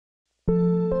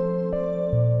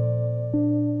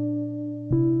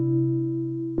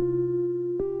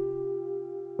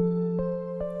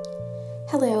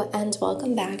and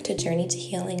welcome back to Journey to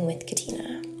Healing with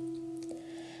Katina.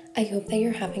 I hope that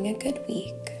you're having a good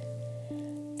week.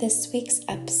 This week's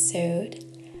episode,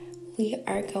 we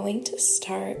are going to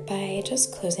start by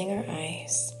just closing our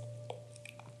eyes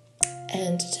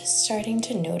and just starting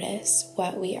to notice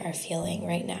what we are feeling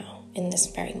right now in this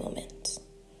very moment.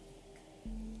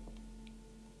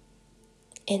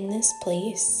 In this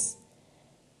place,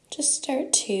 just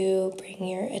start to bring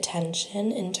your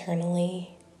attention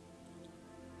internally.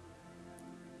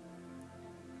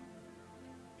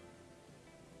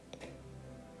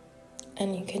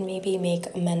 And you can maybe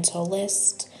make a mental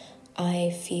list.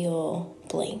 I feel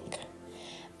blank.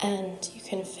 And you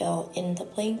can fill in the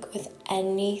blank with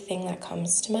anything that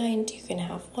comes to mind. You can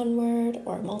have one word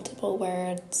or multiple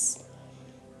words.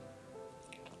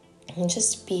 And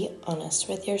just be honest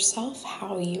with yourself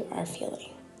how you are feeling.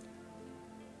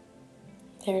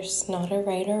 There's not a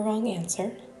right or wrong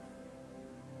answer.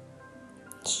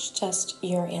 It's just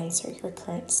your answer, your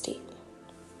current state.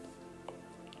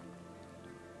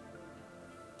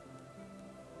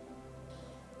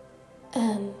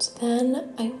 And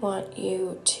then I want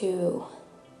you to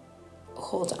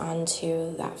hold on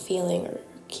to that feeling or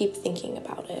keep thinking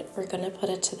about it. We're going to put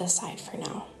it to the side for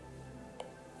now.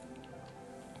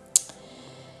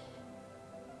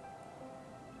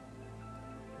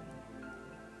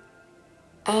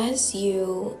 As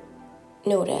you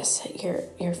notice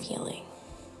your feeling,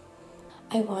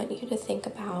 I want you to think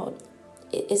about,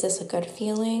 is this a good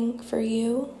feeling for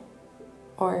you?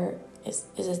 Or is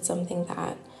it something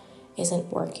that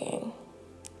isn't working?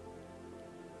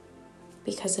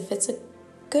 Because if it's a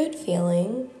good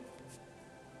feeling,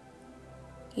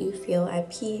 you feel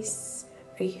at peace,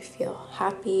 or you feel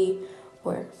happy,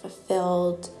 or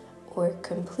fulfilled, or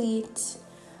complete,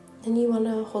 then you want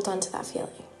to hold on to that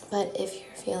feeling. But if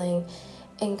you're feeling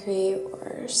angry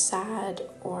or sad,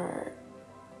 or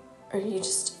you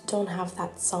just don't have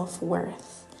that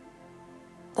self-worth,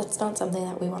 that's not something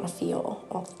that we want to feel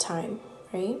all the time,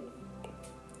 right?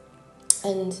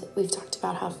 And we've talked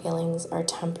about how feelings are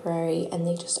temporary, and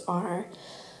they just are.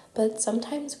 But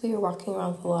sometimes we are walking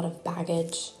around with a lot of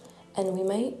baggage, and we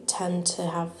might tend to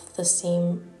have the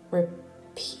same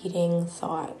repeating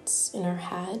thoughts in our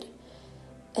head,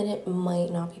 and it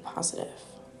might not be positive.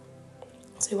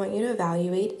 So I want you to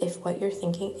evaluate if what you're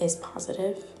thinking is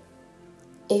positive.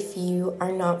 If you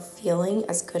are not feeling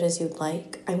as good as you'd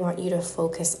like, I want you to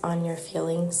focus on your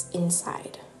feelings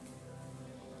inside.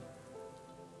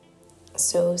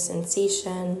 So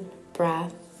sensation,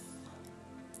 breath,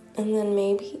 and then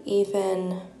maybe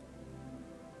even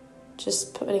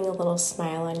just putting a little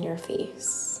smile on your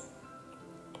face.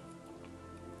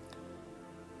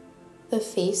 The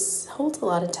face holds a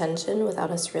lot of tension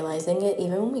without us realizing it.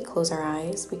 Even when we close our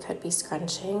eyes, we could be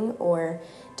scrunching or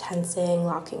tensing,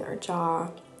 locking our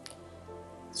jaw.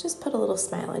 So just put a little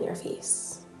smile on your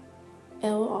face. It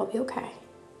will all be okay.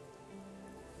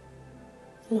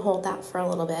 And hold that for a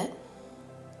little bit.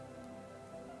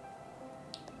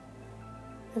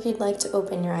 If you'd like to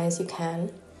open your eyes, you can.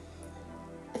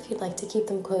 If you'd like to keep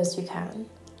them closed, you can.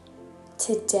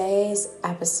 Today's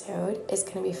episode is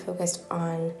going to be focused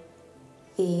on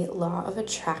the law of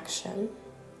attraction.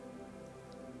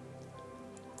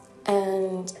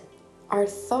 And our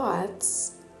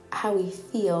thoughts, how we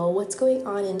feel, what's going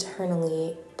on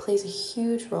internally plays a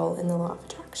huge role in the law of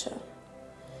attraction.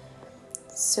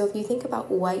 So if you think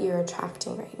about what you're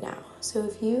attracting right now, so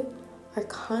if you are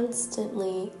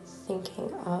constantly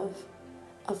thinking of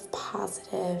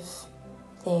positive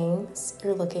things,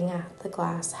 you're looking at the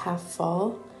glass half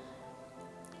full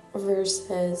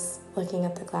versus looking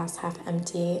at the glass half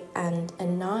empty and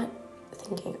not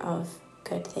thinking of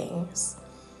good things.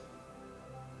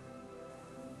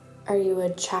 Are you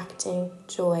attracting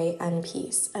joy and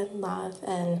peace and love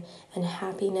and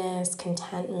happiness,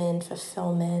 contentment,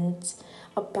 fulfillment,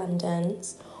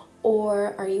 abundance?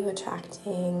 Or are you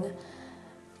attracting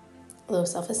low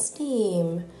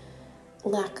self-esteem,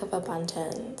 lack of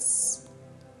abundance,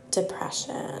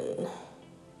 depression,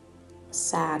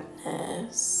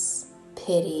 sadness,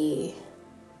 pity?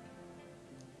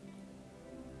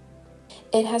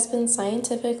 It has been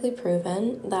scientifically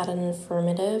proven that an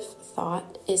affirmative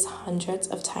thought is hundreds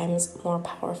of times more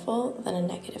powerful than a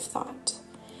negative thought.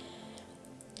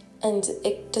 And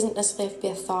it doesn't necessarily have to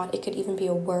be a thought, it could even be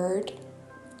a word.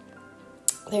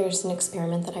 There's an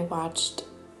experiment that I watched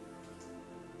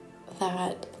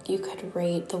that you could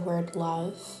rate the word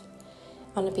love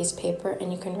on a piece of paper,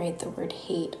 and you can rate the word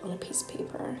hate on a piece of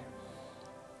paper.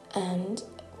 And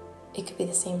it could be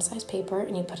the same size paper,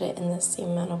 and you put it in the same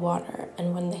amount of water,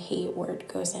 and when the hate word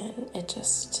goes in,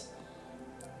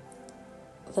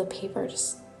 the paper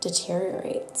just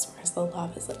deteriorates, whereas the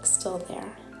love is still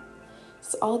there.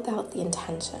 It's all about the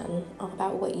intention, all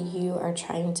about what you are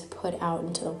trying to put out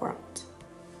into the world.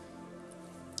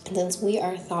 And since we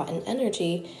are thought and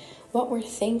energy, what we're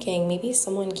thinking, maybe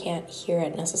someone can't hear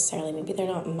it necessarily, maybe they're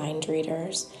not mind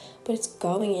readers, but it's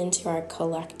going into our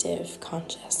collective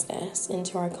consciousness,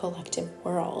 into our collective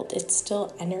world. It's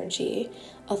still energy.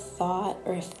 A thought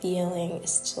or a feeling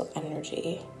is still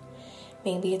energy.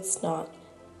 Maybe it's not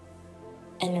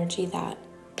energy that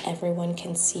everyone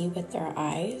can see with their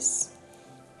eyes,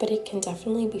 but it can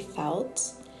definitely be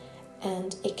felt,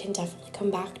 and it can definitely come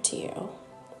back to you.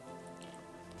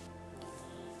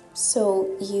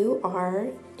 So you are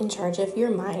in charge of your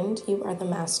mind. You are the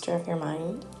master of your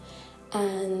mind.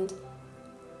 And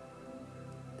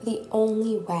the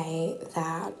only way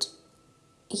that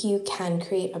you can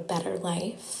create a better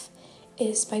life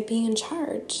is by being in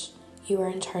charge. You are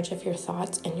in charge of your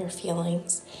thoughts and your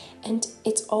feelings. And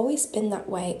it's always been that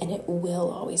way, and it will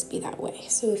always be that way.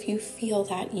 So if you feel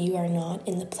that you are not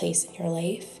in the place in your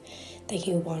life that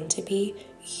you want to be,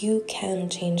 you can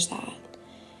change that.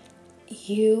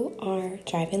 You are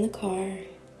driving the car,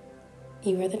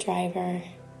 you are the driver,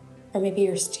 or maybe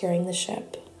you're steering the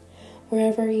ship.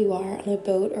 Wherever you are, on a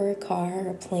boat or a car or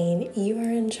a plane, you are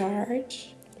in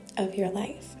charge of your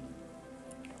life.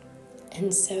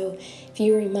 And so if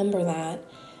you remember that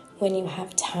when you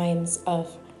have times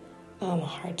of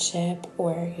hardship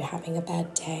or you're having a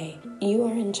bad day, you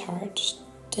are in charge.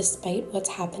 Despite what's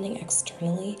happening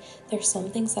externally, there's some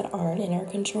things that aren't in our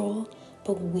control,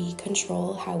 but we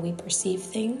control how we perceive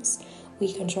things.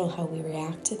 We control how we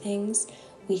react to things.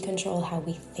 We control how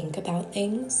we think about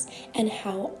things and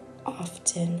how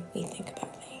often we think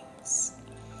about things.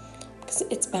 Because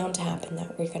it's bound to happen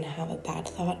that we're going to have a bad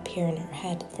thought appear in our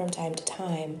head from time to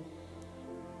time,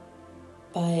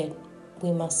 but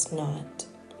we must not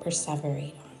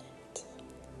perseverate on it.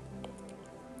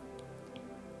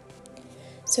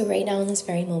 So right now in this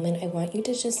very moment, I want you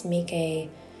to just make a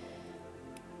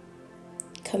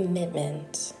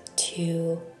commitment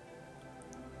to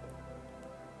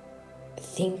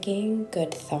thinking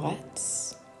good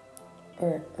thoughts,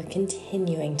 or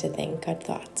continuing to think good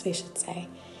thoughts, we should say.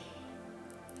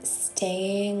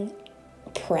 Staying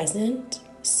present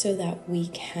so that we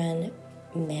can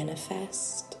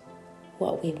manifest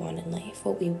what we want in life,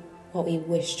 what we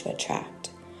wish to attract.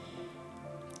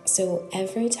 So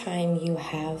every time you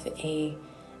have a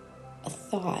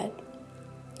thought,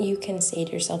 you can say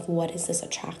to yourself, what is this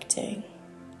attracting?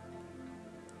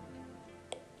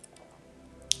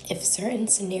 If certain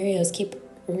scenarios keep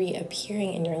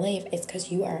reappearing in your life, it's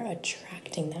because you are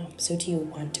attracting them. So do you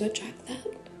want to attract that?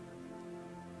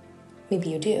 Maybe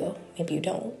you do, maybe you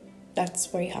don't.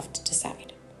 That's where you have to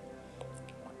decide.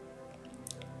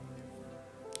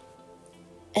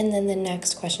 And then the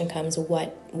next question comes,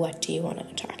 what do you want to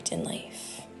attract in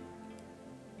life?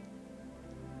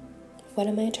 What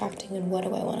am I attracting and what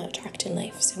do I want to attract in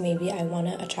life? So maybe I want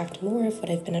to attract more of what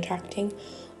I've been attracting,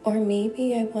 or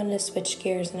maybe I want to switch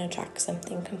gears and attract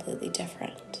something completely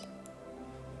different.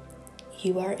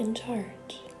 You are in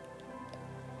charge.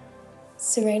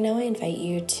 So right now I invite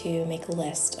you to make a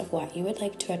list of what you would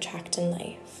like to attract in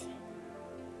life.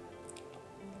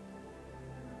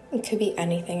 It could be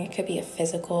anything. It could be a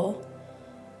physical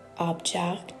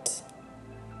object.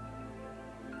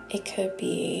 It could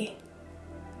be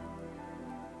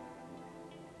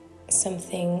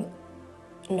something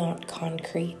not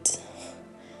concrete,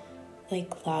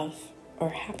 like love or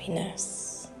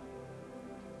happiness.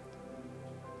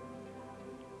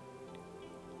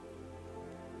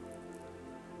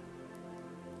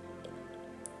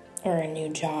 Or a new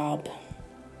job.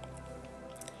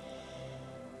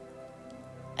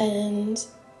 And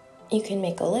you can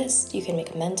make a list, you can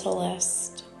make a mental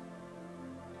list.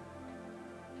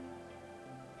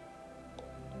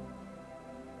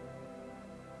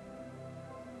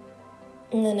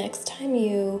 And the next time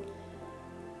you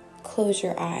close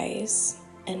your eyes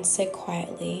and sit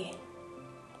quietly,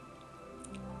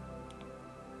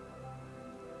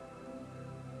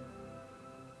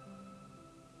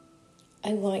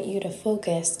 I want you to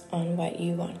focus on what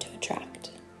you want to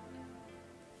attract.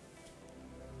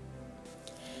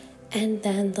 And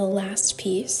then the last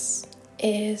piece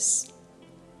is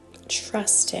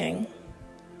trusting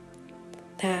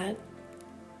that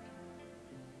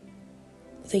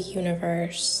the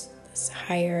universe, this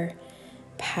higher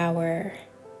power,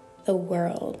 the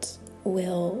world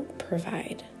will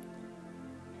provide.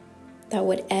 That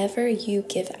whatever you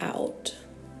give out,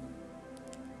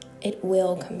 it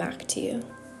will come back to you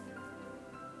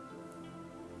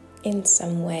in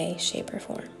some way, shape, or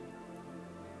form.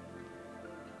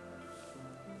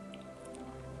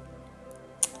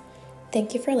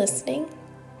 Thank you for listening.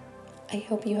 I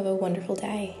hope you have a wonderful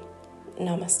day.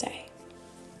 Namaste.